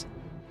matters,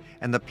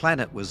 and the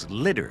planet was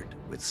littered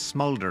with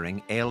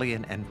smoldering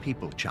alien and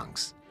people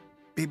chunks.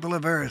 People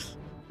of Earth,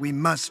 we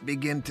must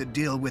begin to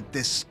deal with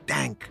this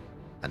stank,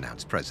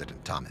 announced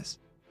President Thomas.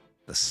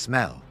 The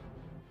smell.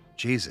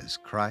 Jesus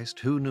Christ,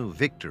 who knew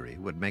victory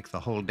would make the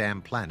whole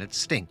damn planet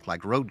stink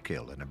like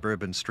roadkill in a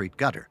Bourbon Street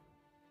gutter?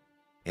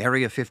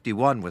 Area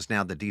 51 was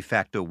now the de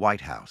facto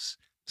White House,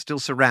 still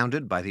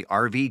surrounded by the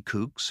RV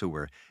kooks who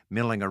were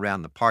milling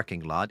around the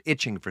parking lot,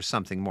 itching for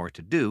something more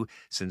to do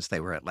since they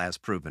were at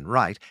last proven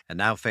right, and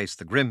now faced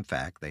the grim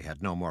fact they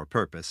had no more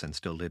purpose and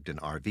still lived in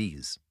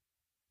RVs.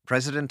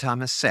 President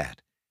Thomas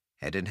sat,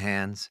 head in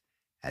hands,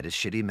 at his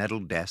shitty metal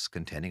desk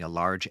containing a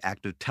large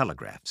active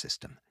telegraph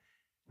system.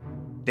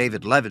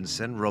 David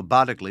Levinson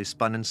robotically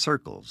spun in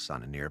circles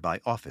on a nearby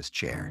office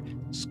chair.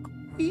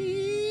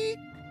 Squeak!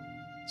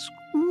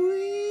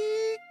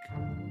 Squeak!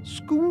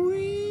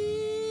 Squeak!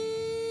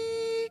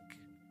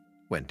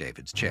 Went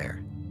David's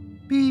chair.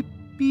 Beep,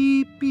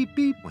 beep, beep,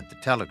 beep, went the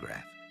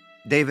telegraph.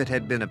 David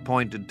had been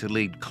appointed to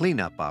lead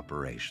cleanup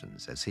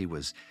operations, as he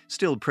was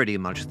still pretty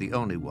much the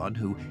only one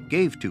who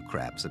gave two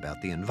craps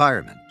about the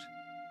environment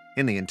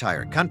in the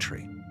entire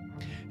country.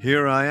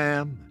 Here I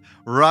am,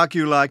 rock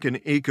you like an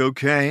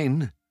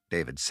eco-cane,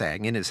 David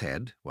sang in his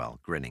head while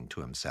grinning to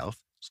himself.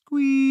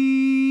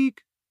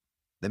 Squeak!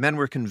 The men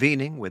were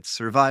convening with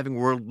surviving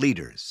world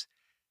leaders,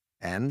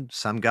 and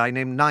some guy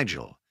named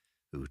Nigel,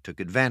 who took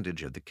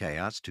advantage of the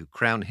chaos to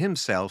crown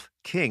himself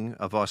King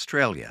of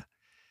Australia.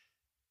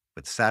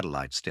 With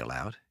satellites still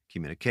out,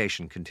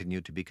 communication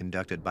continued to be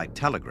conducted by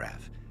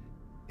telegraph.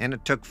 And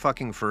it took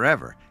fucking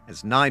forever,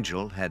 as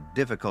Nigel had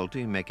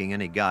difficulty making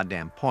any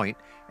goddamn point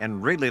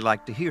and really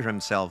liked to hear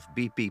himself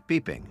beep beep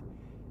beeping.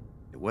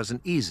 It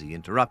wasn't easy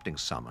interrupting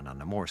someone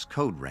on a Morse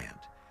code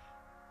rant.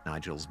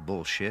 Nigel's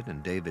bullshit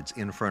and David's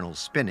infernal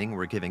spinning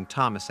were giving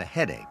Thomas a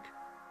headache.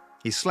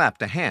 He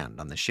slapped a hand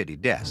on the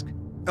shitty desk.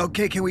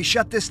 Okay, can we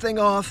shut this thing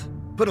off?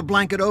 Put a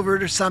blanket over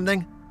it or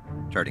something?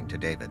 Turning to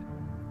David.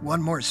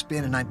 One more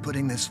spin and I'm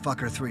putting this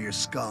fucker through your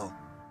skull.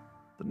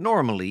 The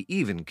normally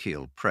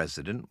even-keeled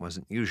president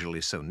wasn't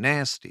usually so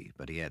nasty,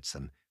 but he had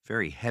some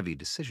very heavy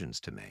decisions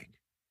to make.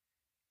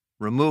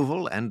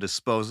 Removal and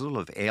disposal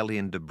of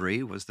alien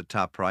debris was the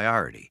top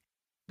priority.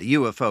 The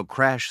UFO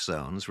crash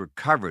zones were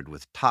covered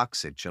with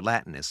toxic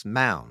gelatinous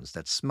mounds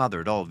that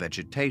smothered all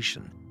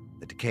vegetation.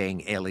 The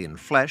decaying alien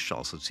flesh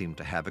also seemed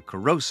to have a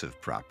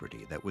corrosive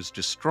property that was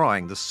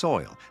destroying the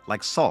soil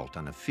like salt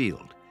on a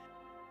field.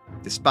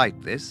 Despite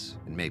this,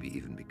 and maybe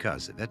even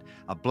because of it,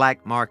 a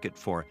black market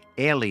for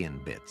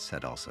alien bits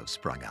had also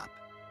sprung up.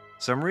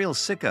 Some real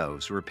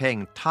sickos were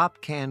paying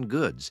top-can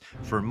goods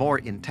for more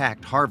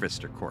intact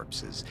harvester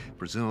corpses,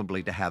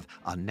 presumably to have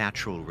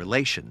unnatural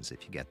relations,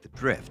 if you get the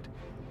drift.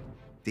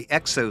 The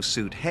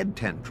exosuit head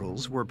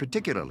tendrils were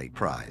particularly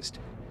prized.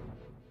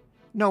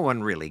 No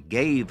one really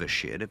gave a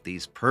shit if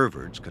these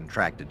perverts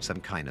contracted some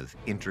kind of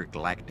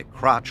intergalactic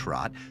crotch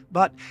rot,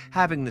 but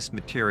having this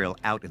material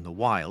out in the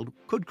wild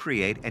could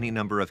create any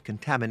number of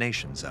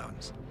contamination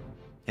zones.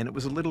 And it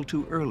was a little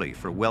too early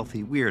for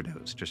wealthy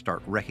weirdos to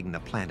start wrecking the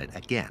planet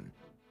again.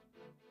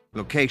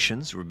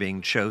 Locations were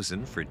being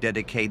chosen for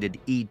dedicated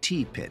ET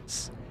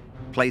pits,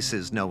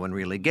 places no one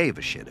really gave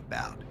a shit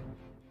about,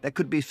 that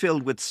could be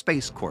filled with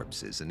space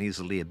corpses and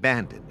easily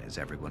abandoned as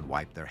everyone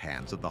wiped their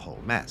hands of the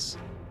whole mess.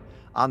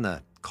 On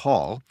the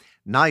call,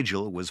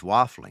 Nigel was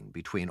waffling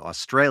between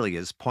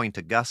Australia's Point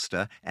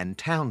Augusta and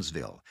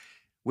Townsville,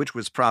 which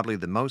was probably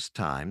the most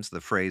times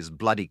the phrase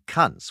bloody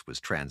cunts was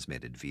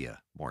transmitted via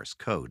Morse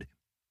code.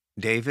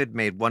 David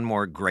made one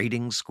more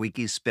grating,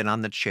 squeaky spin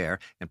on the chair,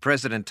 and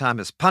President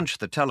Thomas punched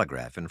the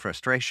telegraph in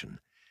frustration.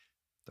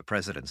 The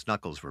president's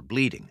knuckles were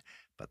bleeding,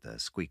 but the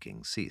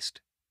squeaking ceased.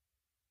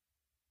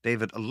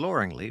 David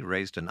alluringly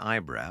raised an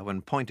eyebrow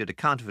and pointed a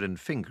confident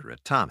finger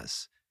at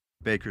Thomas.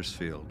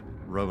 Bakersfield,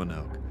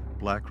 Roanoke,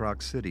 Black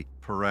Rock City,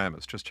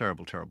 Paramus, just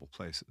terrible, terrible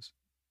places.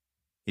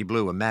 He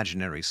blew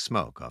imaginary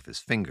smoke off his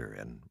finger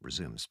and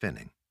resumed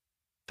spinning.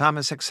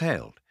 Thomas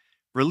exhaled,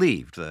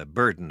 relieved the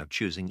burden of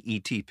choosing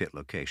ET pit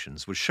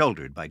locations was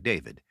shouldered by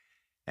David,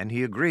 and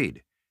he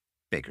agreed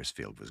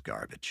Bakersfield was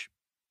garbage.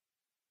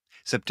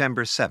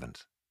 September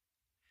 7th.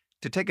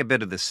 To take a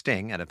bit of the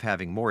sting out of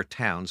having more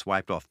towns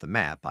wiped off the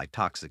map by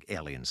toxic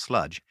alien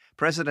sludge,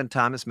 President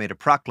Thomas made a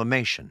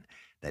proclamation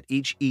that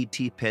each ET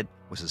pit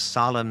was a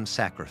solemn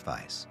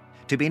sacrifice,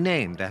 to be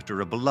named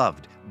after a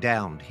beloved,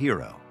 downed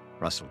hero.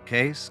 Russell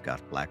Case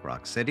got Black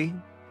Rock City,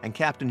 and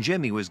Captain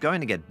Jimmy was going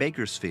to get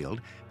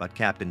Bakersfield, but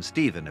Captain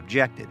Stephen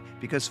objected,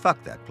 because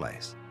fuck that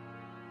place.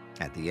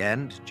 At the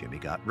end, Jimmy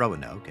got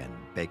Roanoke, and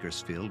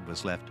Bakersfield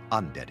was left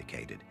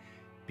undedicated,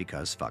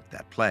 because fuck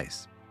that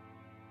place.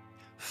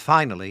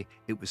 Finally,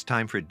 it was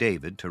time for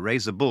David to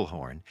raise a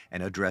bullhorn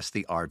and address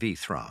the RV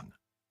throng.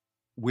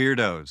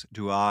 Weirdos,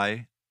 do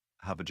I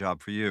have a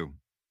job for you?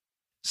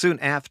 Soon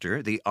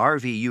after, the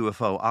RV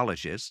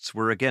UFOologists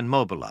were again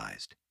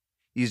mobilized.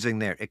 Using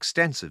their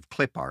extensive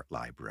clip art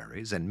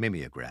libraries and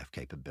mimeograph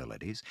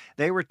capabilities,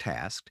 they were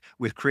tasked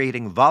with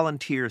creating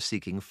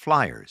volunteer-seeking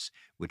flyers,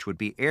 which would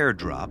be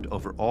airdropped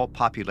over all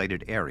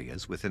populated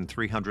areas within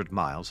 300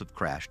 miles of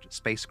crashed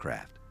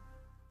spacecraft.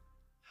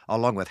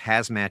 Along with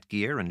hazmat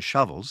gear and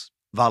shovels,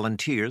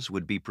 volunteers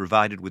would be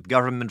provided with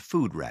government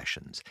food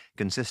rations,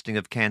 consisting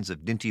of cans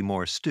of Dinty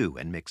Moore stew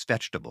and mixed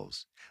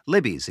vegetables.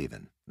 Libby's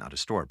even, not a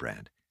store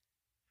brand.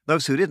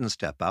 Those who didn't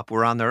step up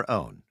were on their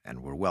own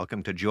and were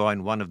welcome to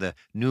join one of the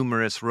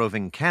numerous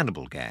roving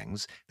cannibal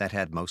gangs that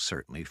had most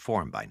certainly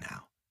formed by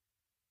now.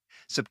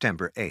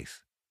 September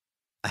 8th.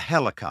 A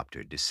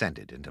helicopter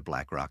descended into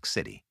Black Rock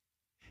City.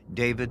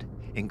 David,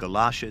 in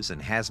galoshes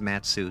and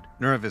hazmat suit,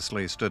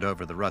 nervously stood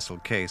over the Russell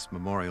Case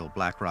Memorial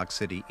Black Rock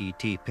City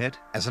ET pit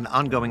as an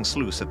ongoing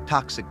sluice of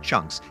toxic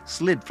chunks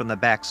slid from the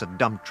backs of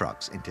dump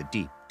trucks into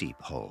deep,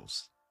 deep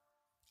holes.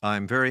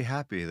 I'm very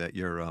happy that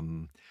you're,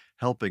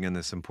 helping in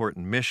this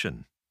important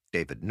mission,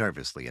 David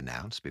nervously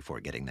announced before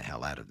getting the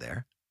hell out of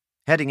there.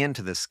 Heading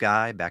into the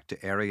sky back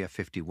to Area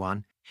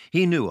 51,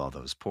 he knew all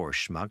those poor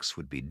schmucks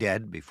would be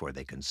dead before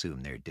they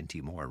consumed their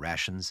Dinty Moore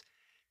rations.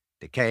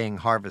 Decaying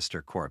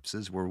harvester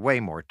corpses were way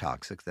more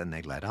toxic than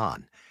they let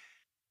on.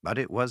 But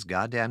it was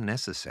goddamn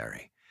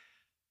necessary.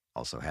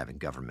 Also, having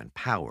government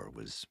power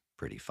was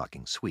pretty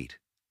fucking sweet.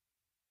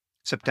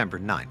 September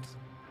 9th.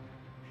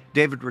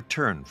 David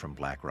returned from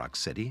Black Rock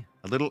City,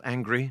 a little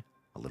angry,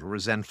 a little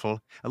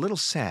resentful, a little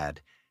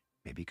sad,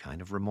 maybe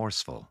kind of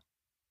remorseful.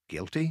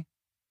 Guilty?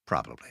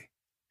 Probably.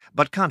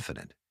 But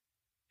confident.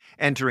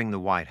 Entering the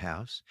White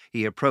House,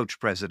 he approached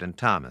President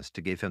Thomas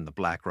to give him the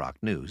Black Rock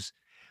news,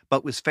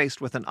 but was faced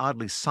with an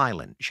oddly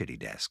silent shitty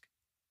desk.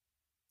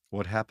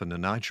 What happened to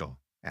Nigel?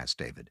 Asked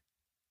David.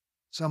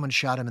 Someone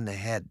shot him in the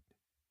head.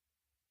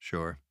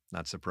 Sure,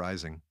 not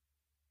surprising.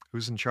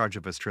 Who's in charge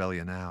of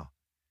Australia now?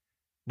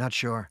 Not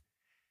sure.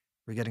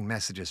 We're getting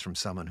messages from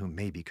someone who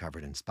may be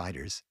covered in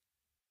spiders.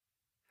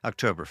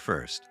 October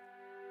 1st.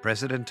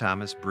 President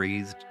Thomas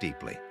breathed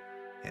deeply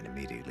and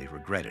immediately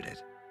regretted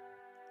it.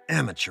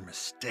 Amateur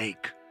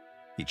mistake,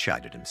 he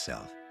chided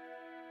himself.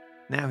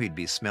 Now he'd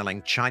be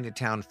smelling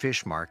Chinatown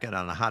Fish Market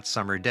on a hot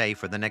summer day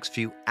for the next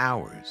few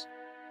hours.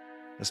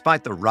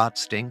 Despite the rot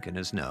stink in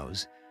his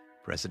nose,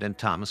 President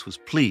Thomas was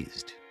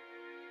pleased.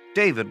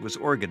 David was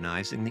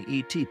organizing the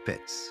ET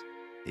pits.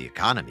 The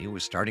economy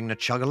was starting to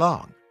chug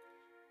along.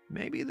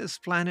 Maybe this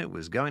planet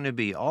was going to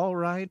be all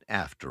right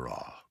after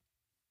all.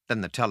 Then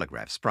the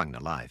telegraph sprung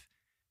to life.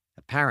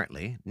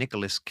 Apparently,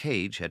 Nicolas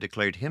Cage had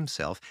declared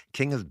himself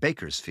King of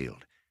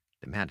Bakersfield,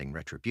 demanding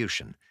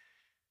retribution.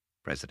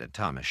 President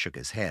Thomas shook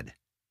his head.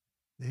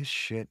 This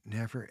shit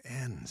never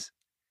ends.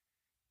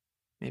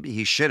 Maybe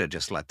he should have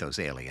just let those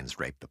aliens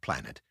rape the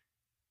planet.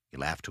 He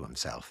laughed to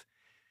himself.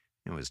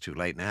 It was too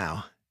late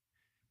now.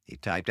 He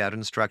typed out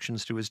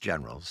instructions to his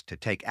generals to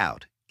take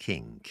out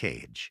King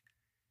Cage.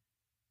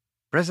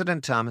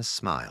 President Thomas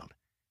smiled.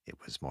 It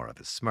was more of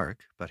a smirk,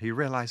 but he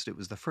realized it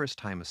was the first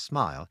time a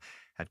smile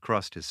had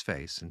crossed his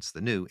face since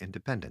the new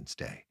Independence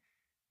Day.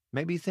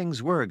 Maybe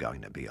things were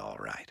going to be all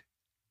right.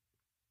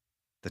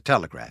 The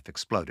telegraph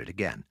exploded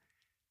again,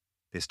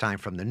 this time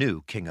from the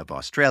new King of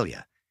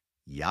Australia,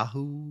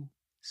 Yahoo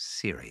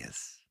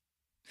Serious.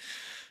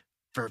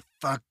 For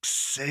fuck's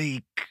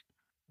sake.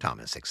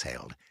 Thomas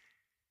exhaled.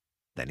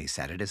 Then he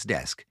sat at his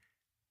desk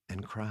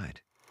and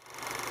cried.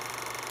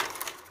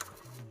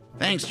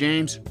 Thanks,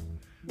 James.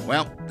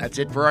 Well, that's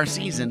it for our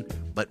season,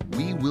 but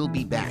we will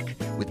be back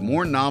with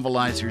more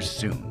Novelizers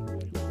soon.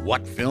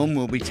 What film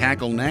will we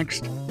tackle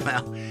next?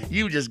 Well,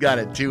 you just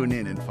gotta tune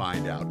in and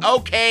find out.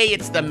 Okay,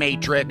 it's The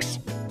Matrix.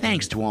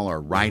 Thanks to all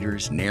our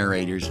writers,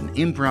 narrators, and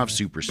improv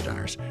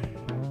superstars.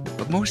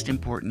 But most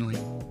importantly,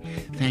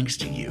 thanks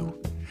to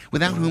you,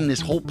 without whom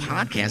this whole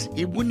podcast,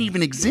 it wouldn't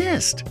even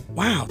exist.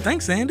 Wow,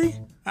 thanks, Andy.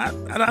 I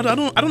don't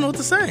know what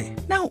to say.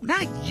 No,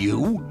 not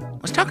you. I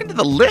was talking to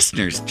the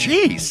listeners.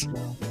 Jeez.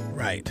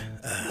 Right.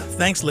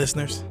 Thanks,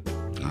 listeners.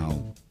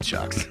 Oh,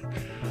 shucks.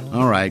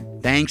 All right,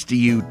 thanks to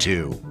you,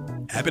 too.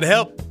 Happy to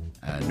help.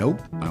 Nope,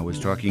 I was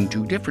talking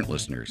to different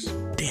listeners.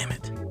 Damn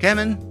it.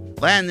 Kevin,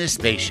 land this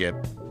spaceship.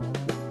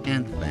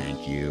 And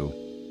thank you.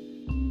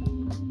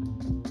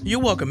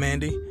 You're welcome,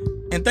 Andy.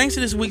 And thanks to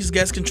this week's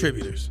guest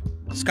contributors: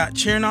 Scott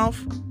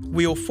Chernoff,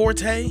 Will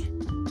Forte,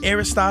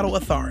 Aristotle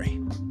Athari,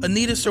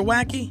 Anita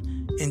Serwacki,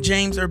 and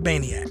James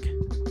Urbaniak.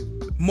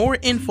 More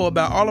info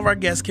about all of our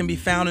guests can be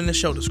found in the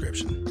show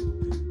description.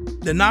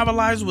 The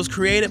Novelized was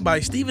created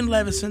by Stephen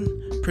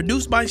Levison,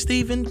 produced by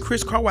Stephen,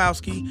 Chris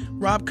Karwowski,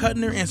 Rob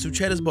Kuttner, and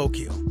Suchetas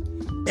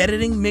Bokil.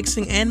 Editing,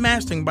 mixing, and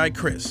mastering by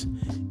Chris.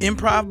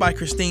 Improv by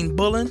Christine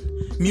Bullen.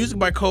 Music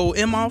by Cole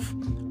Imhoff.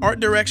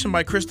 Art direction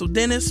by Crystal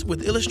Dennis,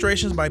 with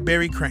illustrations by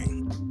Barry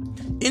Crane.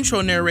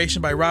 Intro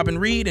narration by Robin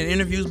Reed and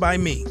interviews by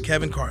me,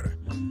 Kevin Carter.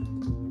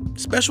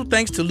 Special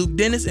thanks to Luke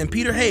Dennis and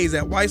Peter Hayes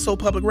at YSO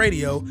Public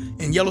Radio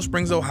in Yellow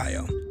Springs,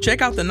 Ohio.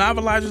 Check out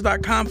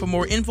thenovelizers.com for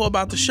more info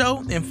about the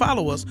show and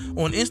follow us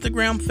on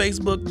Instagram,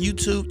 Facebook,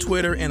 YouTube,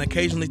 Twitter, and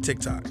occasionally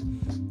TikTok.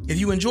 If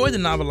you enjoy The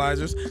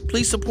Novelizers,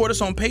 please support us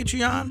on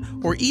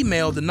Patreon or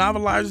email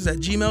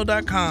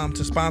thenovelizers@gmail.com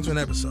to sponsor an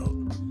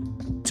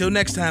episode. Till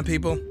next time,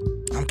 people,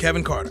 I'm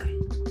Kevin Carter.